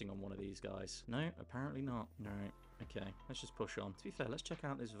interesting on one of these guys. No, apparently not. Right, okay, let's just push on. To be fair, let's check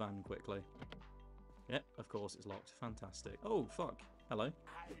out this van quickly. Yep, of course, it's locked. Fantastic. Oh, fuck. Hello.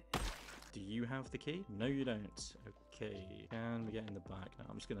 Do you have the key? No, you don't. Okay. Can we get in the back? No,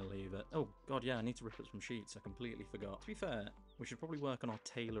 I'm just going to leave it. Oh, God, yeah, I need to rip up some sheets. I completely forgot. To be fair, we should probably work on our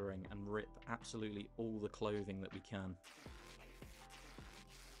tailoring and rip absolutely all the clothing that we can.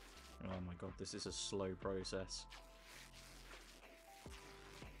 Oh, my God, this is a slow process.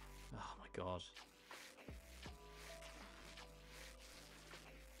 Oh, my God.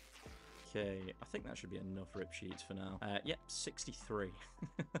 Okay, I think that should be enough rip sheets for now. Yep, 63.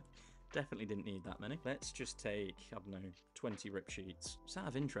 Definitely didn't need that many. Let's just take, I don't know, 20 rip sheets. Just out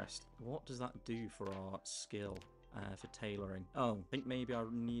of interest, what does that do for our skill for tailoring? Oh, I think maybe I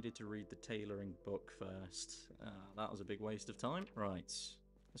needed to read the tailoring book first. That was a big waste of time. Right.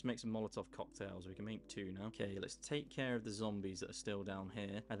 Let's make some Molotov cocktails. We can make 2 now. Okay, let's take care of the zombies that are still down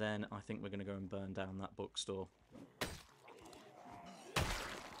here. And then I think we're going to go and burn down that bookstore.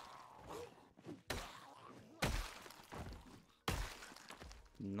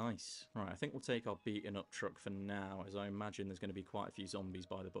 Nice. Right, I think we'll take our beaten up truck for now, as I imagine there's going to be quite a few zombies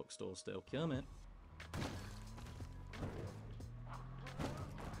by the bookstore still. Come in.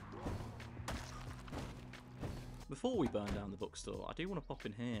 Before we burn down the bookstore, I do want to pop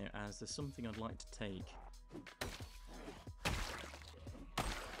in here as there's something I'd like to take.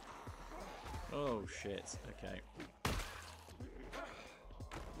 Oh shit, okay.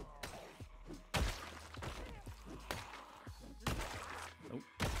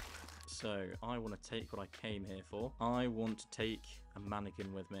 So, I want to take what I came here for. I want to take a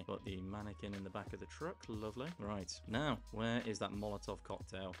mannequin with me. Got the mannequin in the back of the truck. Lovely. Right. Now, where is that Molotov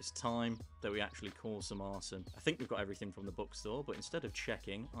cocktail? It's time that we actually cause some arson. I think we've got everything from the bookstore, but instead of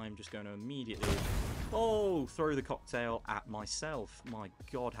checking, I'm just going to immediately... Oh, throw the cocktail at myself. My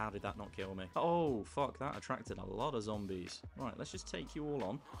god, how did that not kill me? Oh, fuck, that attracted a lot of zombies. Right, let's just take you all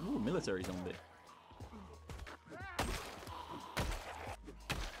on. Ooh, military zombie.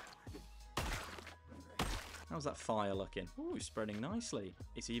 How's that fire looking? Ooh, spreading nicely.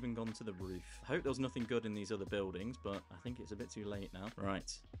 It's even gone to the roof. I hope there was nothing good in these other buildings, but I think it's a bit too late now. Right.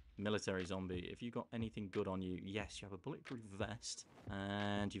 Military zombie. If you got anything good on you, yes, you have a bulletproof vest.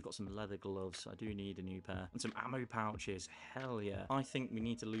 And you've got some leather gloves. I do need a new pair. And some ammo pouches. Hell yeah. I think we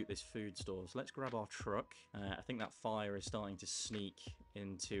need to loot this food store. So let's grab our truck. I think that fire is starting to sneak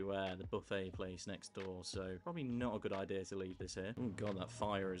into the buffet place next door. So probably not a good idea to leave this here. Oh god, that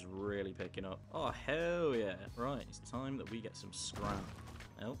fire is really picking up. Oh, hell yeah. Right, it's time that we get some scrap.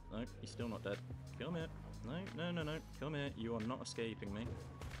 Oh, no, you're still not dead. Come here. No. Come here. You are not escaping me.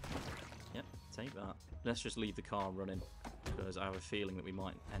 Yep, take that. Let's just leave the car running, because I have a feeling that we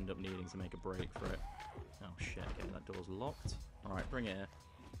might end up needing to make a break for it. Oh shit, okay, that door's locked. Alright, bring it here.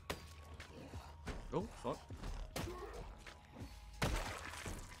 Oh, fuck.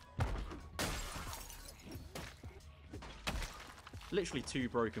 Literally 2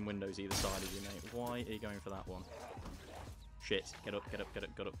 broken windows either side of you, mate. Why are you going for that one? Shit, get up.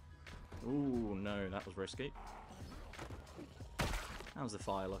 Ooh, no, that was risky. How's the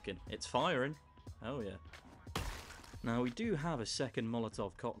fire looking? It's firing. Oh yeah. Now, we do have a second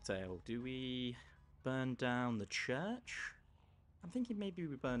Molotov cocktail. Do we burn down the church? I'm thinking maybe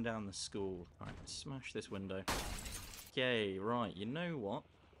we burn down the school. Alright, let's smash this window. Okay, right, you know what?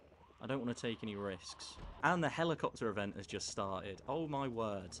 I don't want to take any risks. And the helicopter event has just started. Oh my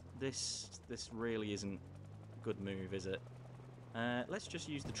word. This really isn't a good move, is it? Let's just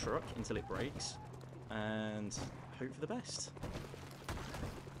use the truck until it breaks. And hope for the best.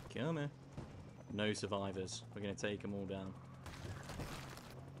 Come here. No survivors. We're going to take them all down.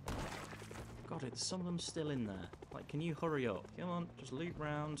 God, there's some of them still in there. Like, can you hurry up? Come on, just loop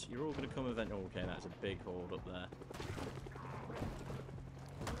round. You're all going to come event. Oh, okay, that's a big horde up there.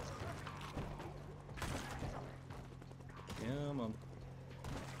 Come on.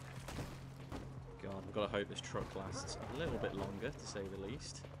 God, we've got to hope this truck lasts a little bit longer, to say the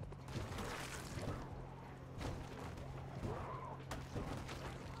least.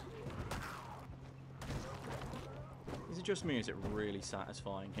 Is it just me, or is it really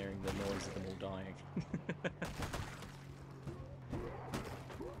satisfying hearing the noise of them all dying?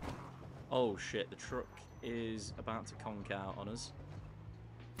 Oh shit, the truck is about to conk out on us.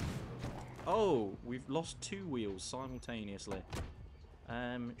 Oh, we've lost 2 wheels simultaneously.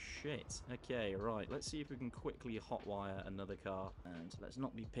 Shit. Okay, right. Let's see if we can quickly hotwire another car. And let's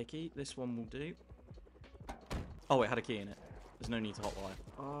not be picky. This one will do. Oh, it had a key in it. There's no need to hotwire.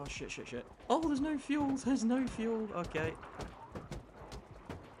 Oh, shit. Oh, there's no fuel. There's no fuel. Okay.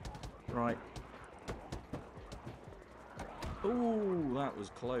 Right. Ooh, that was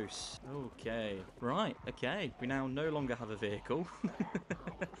close. Okay. Right, okay. We now no longer have a vehicle.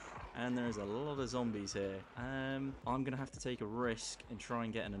 And there's a lot of zombies here. I'm going to have to take a risk and try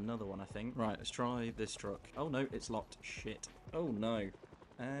and get in another one, I think. Right, let's try this truck. Oh, no, it's locked. Shit. Oh, no.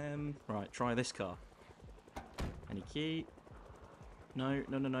 Right, try this car. Any key? No.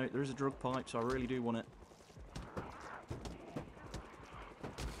 There is a drug pipe, so I really do want it.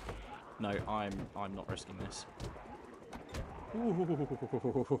 No, I'm not risking this.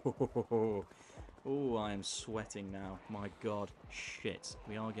 Ooh. Oh, I am sweating now. My god. Shit.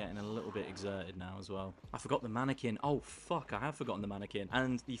 We are getting a little bit exerted now as well. I forgot the mannequin. Oh, fuck. I have forgotten the mannequin.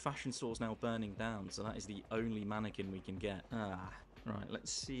 And the fashion store's now burning down, so that is the only mannequin we can get. Ah. Right,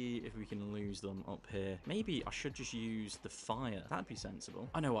 let's see if we can lose them up here. Maybe I should just use the fire. That'd be sensible.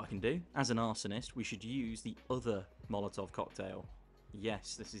 I know what I can do. As an arsonist, we should use the other Molotov cocktail.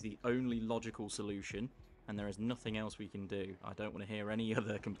 Yes, this is the only logical solution. And there is nothing else we can do. I don't want to hear any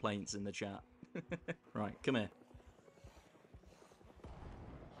other complaints in the chat. Right, come here.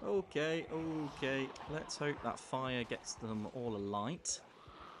 Okay. Let's hope that fire gets them all alight.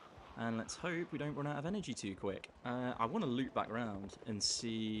 And let's hope we don't run out of energy too quick. I want to loop back around and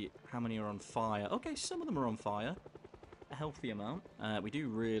see how many are on fire. Okay, some of them are on fire. A healthy amount. We do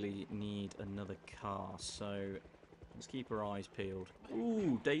really need another car, so let's keep our eyes peeled.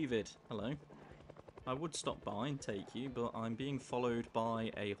 Ooh, David. Hello. I would stop by and take you, but I'm being followed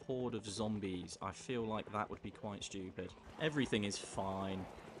by a horde of zombies. I feel like that would be quite stupid. Everything is fine.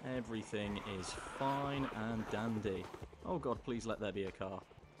 Everything is fine and dandy. Oh god, please let there be a car.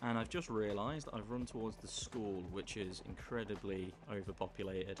 And I've just realised I've run towards the school, which is incredibly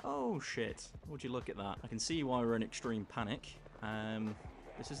overpopulated. Oh shit, would you look at that. I can see why we're in extreme panic.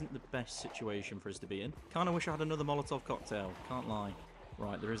 This isn't the best situation for us to be in. Kinda wish I had another Molotov cocktail, can't lie.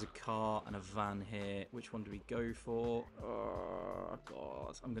 Right, there is a car and a van here. Which one do we go for? Oh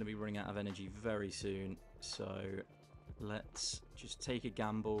god, I'm going to be running out of energy very soon. So let's just take a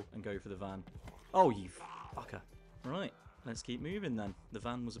gamble and go for the van. Oh, you fucker. Right. Let's keep moving then. The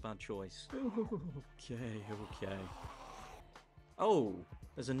van was a bad choice. Okay. Oh,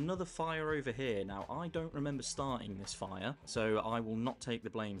 there's another fire over here. Now, I don't remember starting this fire, so I will not take the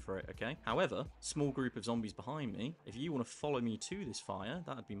blame for it, okay? However, small group of zombies behind me. If you want to follow me to this fire,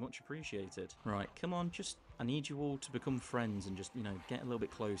 that would be much appreciated. Right, come on, I need you all to become friends and just, get a little bit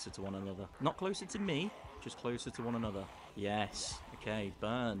closer to one another. Not closer to me, just closer to one another. Yes, okay,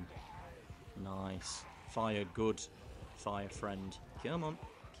 burn. Nice. Fire good. Fire friend. Come on,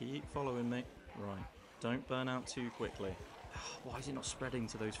 keep following me. Right, don't burn out too quickly. Why is it not spreading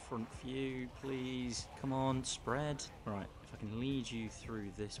to those front few, please? Come on, spread. Right, if I can lead you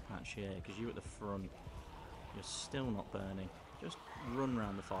through this patch here, because you at the front, you're still not burning. Just run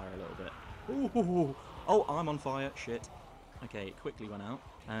around the fire a little bit. Ooh, oh, I'm on fire, shit. Okay, it quickly went out.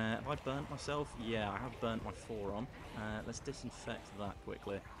 Have I burnt myself? Yeah, I have burnt my forearm. Let's disinfect that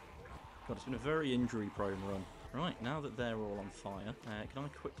quickly. God, it's been a very injury-prone run. Right, now that they're all on fire, can I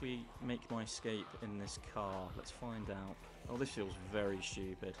quickly make my escape in this car? Let's find out. Oh, this feels very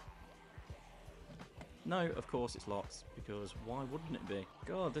stupid. No, of course it's locked, because why wouldn't it be?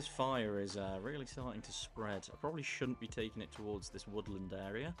 God, this fire is really starting to spread. I probably shouldn't be taking it towards this woodland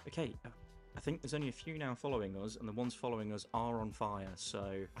area. Okay, I think there's only a few now following us, and the ones following us are on fire,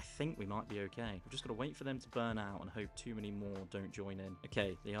 so I think we might be okay. We've just got to wait for them to burn out and hope too many more don't join in.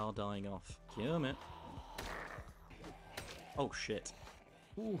 Okay, they are dying off. Kill it. Oh, shit.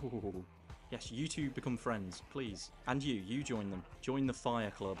 Ooh. Yes, you two become friends, please. And you join them. Join the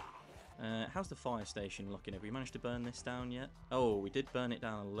fire club. How's the fire station looking? Have we managed to burn this down yet? Oh, we did burn it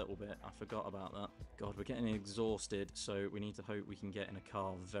down a little bit. I forgot about that. God, we're getting exhausted, so we need to hope we can get in a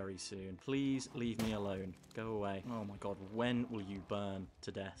car very soon. Please leave me alone. Go away. Oh my god, when will you burn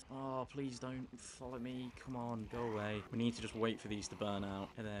to death? Oh, please don't follow me. Come on, go away. We need to just wait for these to burn out,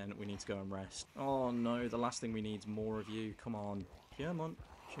 and then we need to go and rest. Oh no, the last thing we need is more of you. Come on. Come on.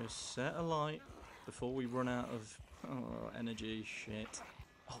 Just set a light before we run out of energy. Shit.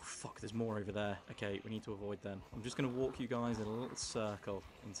 Oh, fuck, there's more over there. Okay, we need to avoid them. I'm just going to walk you guys in a little circle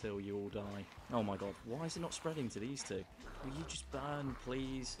until you all die. Oh, my God. Why is it not spreading to these two? Will you just burn,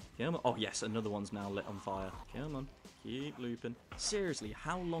 please? Come on. Oh, yes, another one's now lit on fire. Come on. Keep looping. Seriously,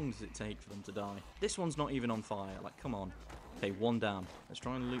 how long does it take for them to die? This one's not even on fire. Like, come on. Okay, one down. Let's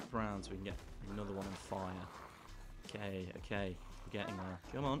try and loop around so we can get another one on fire. Okay. We're getting there.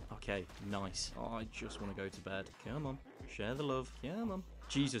 Come on. Okay, nice. Oh, I just want to go to bed. Come on. Share the love. Come on.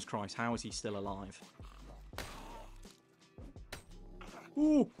 Jesus Christ, how is he still alive?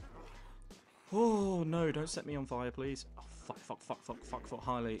 Ooh! Oh, no, don't set me on fire, please. Oh, fuck.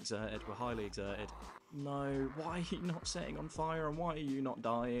 Highly exerted. We're highly exerted. No, why are you not setting on fire and why are you not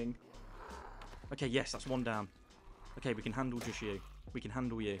dying? Okay, yes, that's one down. Okay, we can handle just you. We can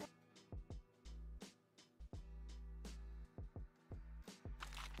handle you.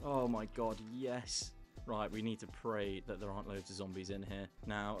 Oh my god, yes. Right, we need to pray that there aren't loads of zombies in here.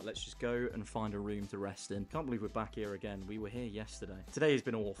 Now, let's just go and find a room to rest in. Can't believe we're back here again. We were here yesterday. Today has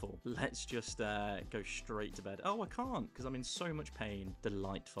been awful. Let's just go straight to bed. Oh, I can't, because I'm in so much pain.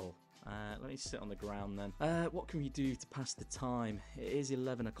 Delightful. Let me sit on the ground then. What can we do to pass the time? It is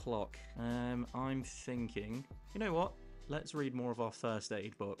 11 o'clock. I'm thinking, you know what? Let's read more of our first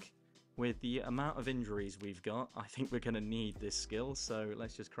aid book. With the amount of injuries we've got, I think we're going to need this skill, so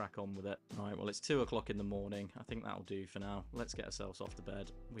let's just crack on with it. Alright, well, it's 2 o'clock in the morning. I think that'll do for now. Let's get ourselves off to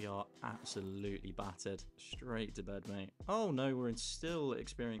bed. We are absolutely battered. Straight to bed, mate. Oh, no, we're still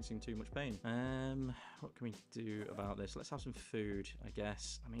experiencing too much pain. What can we do about this? Let's have some food, I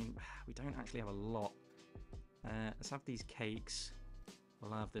guess. I mean, we don't actually have a lot. Let's have these cakes.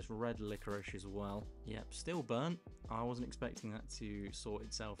 We'll have this red licorice as well. Yep, still burnt. I wasn't expecting that to sort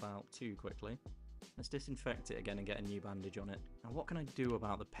itself out too quickly. Let's disinfect it again and get a new bandage on it. Now, what can I do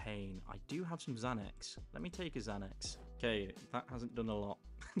about the pain? I do have some Xanax. Let me take a Xanax. Okay, that hasn't done a lot.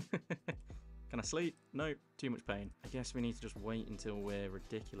 Can I sleep? No, too much pain. I guess we need to just wait until we're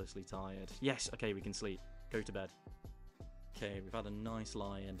ridiculously tired. Yes, okay, we can sleep. Go to bed. Okay, we've had a nice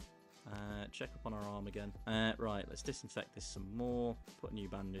lie-in. Check up on our arm again. Right, let's disinfect this some more. Put a new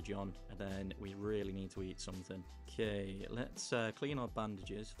bandage on, and then we really need to eat something. Okay, let's clean our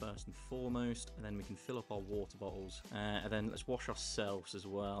bandages first and foremost, and then we can fill up our water bottles. And then let's wash ourselves as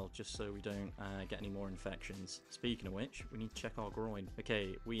well, just so we don't get any more infections. Speaking of which, we need to check our groin.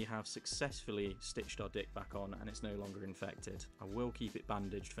 Okay, we have successfully stitched our dick back on, and it's no longer infected. I will keep it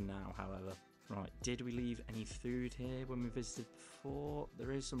bandaged for now, however. Right, did we leave any food here when we visited before?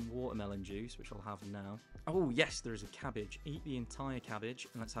 There is some watermelon juice, which I'll have now. Oh, yes, there is a cabbage. Eat the entire cabbage,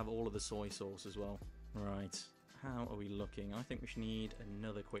 and let's have all of the soy sauce as well. Right, how are we looking? I think we should need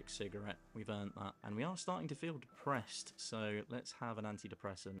another quick cigarette. We've earned that. And we are starting to feel depressed, so let's have an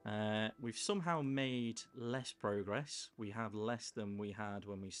antidepressant. We've somehow made less progress. We have less than we had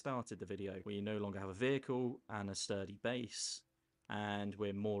when we started the video. We no longer have a vehicle and a sturdy base. And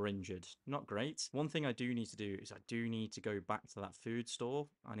we're more injured. Not great. One thing I do need to do is I do need to go back to that food store.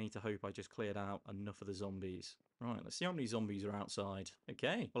 I need to hope I just cleared out enough of the zombies. Right, let's see how many zombies are outside.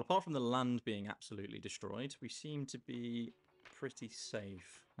 Okay, well, apart from the land being absolutely destroyed, we seem to be pretty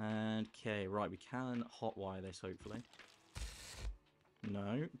safe. And, okay, right, we can hotwire this, hopefully.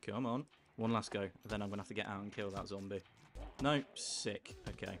 No, come on. One last go. Then I'm going to have to get out and kill that zombie. No, sick.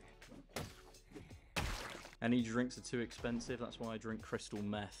 Okay. Any drinks are too expensive, that's why I drink crystal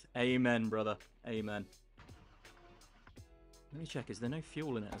meth. Amen, brother. Amen. Let me check, is there no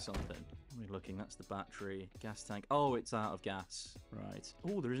fuel in it or something? What are we looking? That's the battery. Gas tank. Oh, it's out of gas. Right.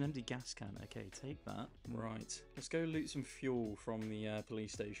 Oh, there is an empty gas can. Okay, take that. Right. Let's go loot some fuel from the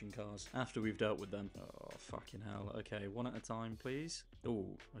police station cars after we've dealt with them. Oh, fucking hell. Okay, one at a time, please. Oh,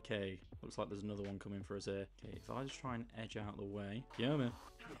 okay. Looks like there's another one coming for us here. Okay, if I just try and edge out the way. Yeah, man.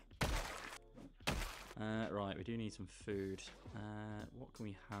 Right, we do need some food. What can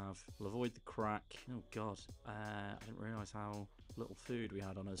we have? We'll avoid the crack. Oh, God. I didn't realise how little food we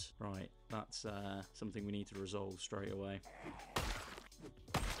had on us. Right, that's something we need to resolve straight away.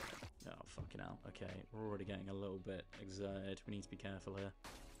 Oh, fucking hell. Okay, we're already getting a little bit exerted. We need to be careful here.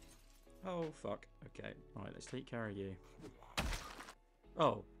 Oh, fuck. Okay, right, let's take care of you.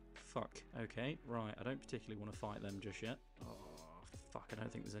 Oh, fuck. Okay, right, I don't particularly want to fight them just yet. Oh. Fuck, I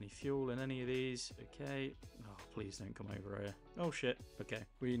don't think there's any fuel in any of these. Okay. Oh, please don't come over here. Oh, shit. Okay.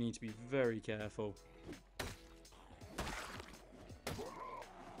 We need to be very careful.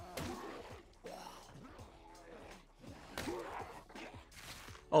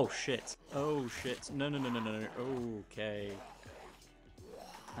 Oh, shit. Oh, shit. No, no, no, no, no. Okay.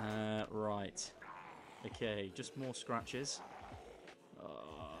 Right. Okay, just more scratches.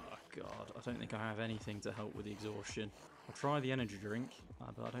 Oh, God. I don't think I have anything to help with the exhaustion. I'll try the energy drink,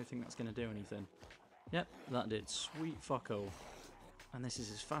 but I don't think that's going to do anything. Yep, that did. Sweet fucko. And this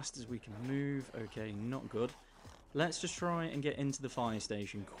is as fast as we can move. Okay, not good. Let's just try and get into the fire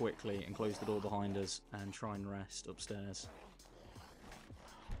station quickly and close the door behind us and try and rest upstairs.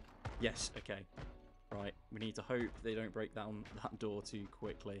 Yes, okay. Right, we need to hope they don't break down that door too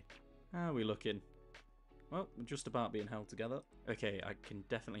quickly. How are we looking? Well, we're just about being held together. Okay, I can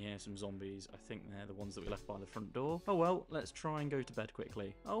definitely hear some zombies. I think they're the ones that we left by the front door. Oh well, let's try and go to bed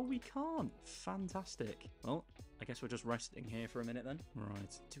quickly. Oh, we can't. Fantastic. Well, I guess we're just resting here for a minute then.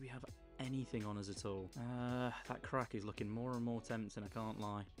 Right. Do we have anything on us at all? That crack is looking more and more tempting, I can't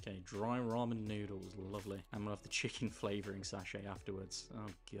lie. Okay, dry ramen noodles. Lovely. And we'll have the chicken flavouring sachet afterwards. Oh,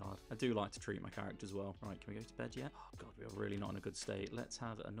 God. I do like to treat my characters well. Right, can we go to bed yet? Oh, God, we are really not in a good state. Let's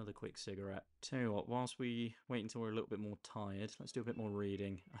have another quick cigarette. Tell you what, whilst we wait until we're a little bit more tired, let's do a bit more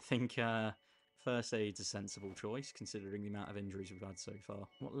reading. I think, first aid's a sensible choice, considering the amount of injuries we've had so far.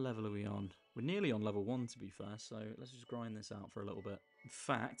 What level are we on? We're nearly on level 1, to be fair, so let's just grind this out for a little bit. In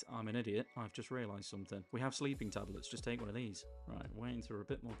fact, I'm an idiot. I've just realised something. We have sleeping tablets. Just take one of these. Right, wait until we're a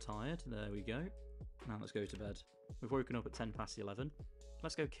bit more tired. There we go. Now let's go to bed. We've woken up at 10 past 11.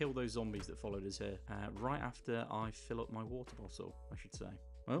 Let's go kill those zombies that followed us here. Right after I fill up my water bottle, I should say.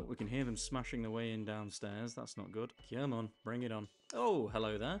 Well, we can hear them smashing their way in downstairs. That's not good. Come on, bring it on. Oh,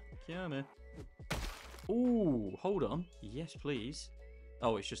 hello there. Come here. Ooh, hold on. Yes, please.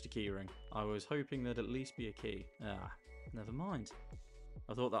 Oh, it's just a key ring. I was hoping there'd at least be a key. Ah, never mind.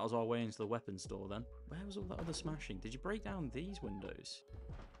 I thought that was our way into the weapons store then. Where was all that other smashing? Did you break down these windows?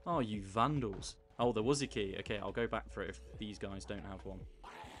 Oh, you vandals. Oh, there was a key. Okay, I'll go back for it if these guys don't have one.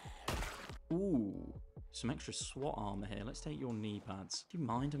 Ooh. Some extra SWAT armor here. Let's take your knee pads. Do you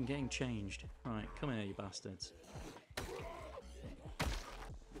mind? I'm getting changed. Right, come here, you bastards.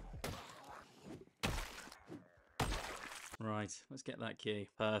 Right, let's get that key.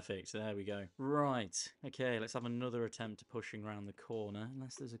 Perfect, there we go. Right, okay, let's have another attempt at pushing around the corner.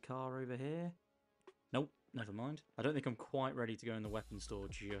 Unless there's a car over here. Nope, never mind. I don't think I'm quite ready to go in the weapon store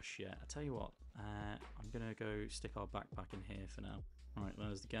just yet. I tell you what, I'm going to go stick our backpack in here for now. Right,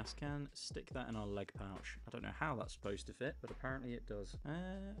 there's the gas can. Stick that in our leg pouch. I don't know how that's supposed to fit, but apparently it does.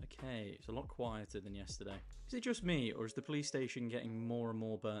 Okay, it's a lot quieter than yesterday. Is it just me, or is the police station getting more and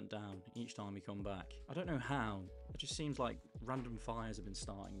more burnt down each time we come back? I don't know how. It just seems like random fires have been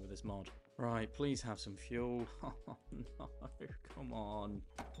starting with this mod. Right, please have some fuel. Oh, no, come on.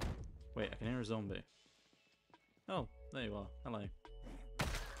 Wait, I can hear a zombie. Oh, there you are. Hello.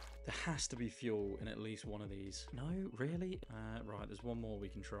 There has to be fuel in at least one of these. No, really? Right, there's one more we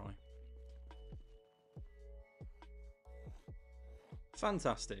can try.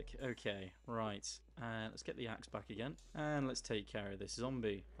 Fantastic. Okay, right. Let's get the axe back again. And let's take care of this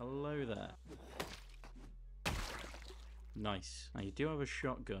zombie. Hello there. Nice. Now, you do have a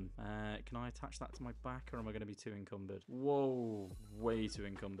shotgun. Can I attach that to my back, or am I going to be too encumbered? Whoa, way too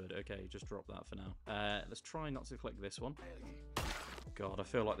encumbered. Okay, just drop that for now. Let's try not to click this one. God, I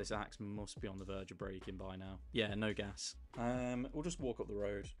feel like this axe must be on the verge of breaking by now. Yeah, no gas. We'll just walk up the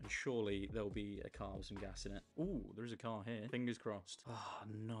road, and surely there'll be a car with some gas in it. Ooh, there is a car here. Fingers crossed. Oh,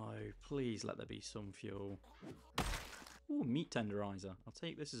 no. Please let there be some fuel. Ooh, meat tenderizer. I'll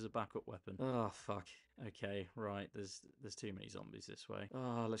take this as a backup weapon. Oh, fuck. Okay, right. There's too many zombies this way.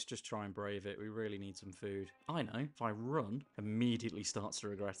 Oh, let's just try and brave it. We really need some food. I know. If I run, immediately starts to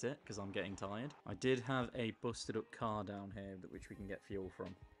regret it because I'm getting tired. I did have a busted up car down here which we can get fuel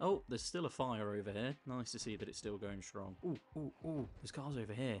from. Oh, there's still a fire over here. Nice to see that it's still going strong. Ooh, ooh, ooh. There's cars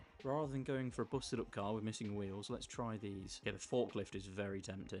over here. Rather than going for a busted up car with missing wheels, let's try these. Okay, the forklift is very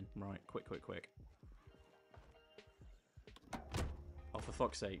tempting. Right, quick, quick, quick. Oh, for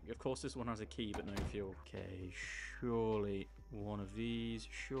fuck's sake. Of course this one has a key, but no fuel. Okay, surely one of these,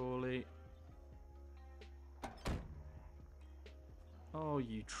 surely. Oh,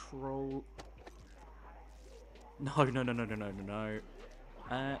 you troll. No, no, no, no, no, no, no,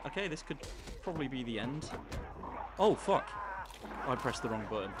 no. Okay, this could probably be the end. Oh, fuck. I pressed the wrong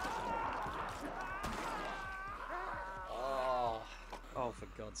button. Oh, for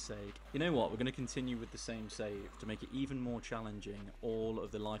God's sake. You know what? We're going to continue with the same save to make it even more challenging. All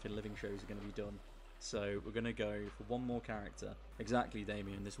of the Life and Living shows are going to be done. So we're going to go for one more character. Exactly,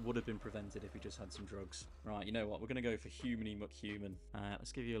 Damien. This would have been prevented if we just had some drugs. Right, you know what? We're going to go for Humany McHuman.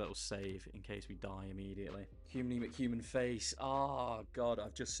 Let's give you a little save in case we die immediately. Humany McHuman face. Oh, God,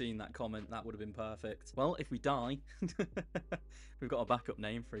 I've just seen that comment. That would have been perfect. Well, if we die, we've got a backup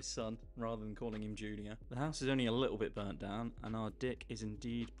name for his son rather than calling him Junior. The house is only a little bit burnt down and our dick is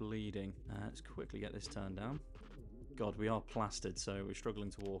indeed bleeding. Let's quickly get this turned down. God, we are plastered, so we're struggling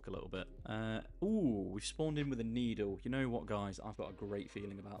to walk a little bit. Ooh, we've spawned in with a needle. You know what, guys? I've got a great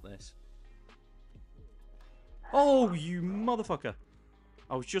feeling about this. Oh, you motherfucker.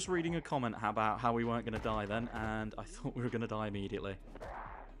 I was just reading a comment about how we weren't going to die then, and I thought we were going to die immediately.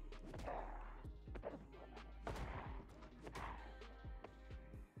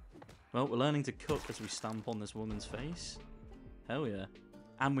 Well, we're learning to cook as we stamp on this woman's face. Hell yeah.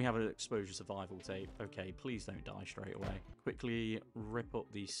 And we have an exposure survival tape. Okay, please don't die straight away. Quickly rip up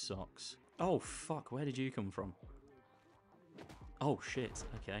these socks. Oh, fuck. Where did you come from? Oh, shit.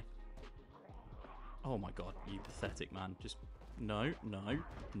 Okay. Oh, my God. You pathetic man. Just... No, no,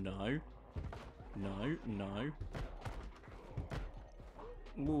 no. No, no.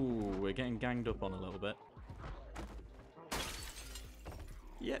 Ooh, we're getting ganged up on a little bit.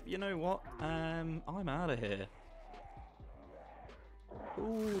 Yep, you know what? I'm out of here.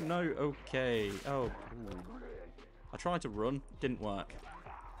 Ooh, no, okay. Oh, ooh. I tried to run, didn't work.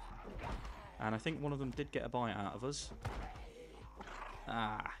 And I think one of them did get a bite out of us.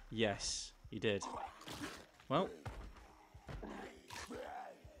 Ah, yes, he did. Well,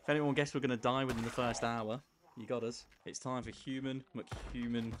 if anyone guessed we're going to die within the first hour, you got us. It's time for Humany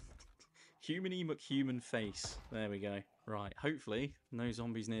McHuman face. There we go. Right, hopefully no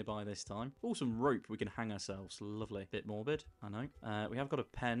zombies nearby this time. Oh, some rope. We can hang ourselves. Lovely. Bit morbid, I know. We have got a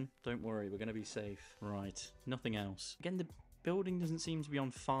pen. Don't worry, we're going to be safe. Right, nothing else. Again, the building doesn't seem to be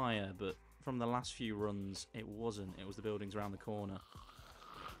on fire, but from the last few runs, it wasn't. It was the buildings around the corner.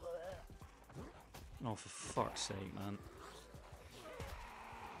 Oh, for fuck's sake, man.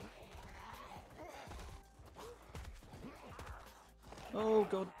 Oh,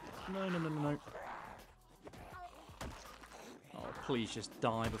 God. No, no, no, no, no. Oh, please just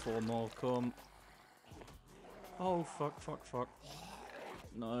die before more come. Oh, fuck, fuck, fuck.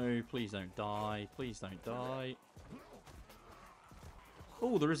 No, please don't die. Please don't die.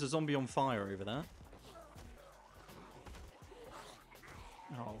 Oh, there is a zombie on fire over there.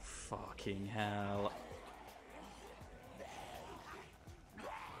 Oh, fucking hell.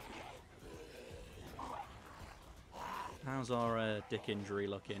 How's our dick injury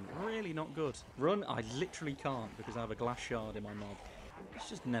looking? Really not good. Run? I literally can't because I have a glass shard in my mob. It's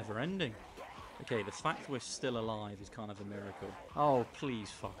just never ending. Okay, the fact we're still alive is kind of a miracle. Oh,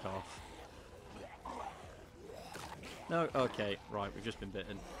 please fuck off. No, okay, right, we've just been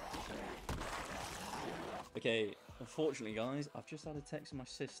bitten. Okay, unfortunately, guys, I've just had a text from my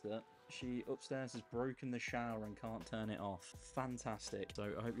sister. She upstairs has broken the shower and can't turn it off. Fantastic. So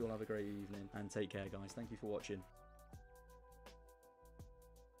I hope you all have a great evening and take care, guys. Thank you for watching.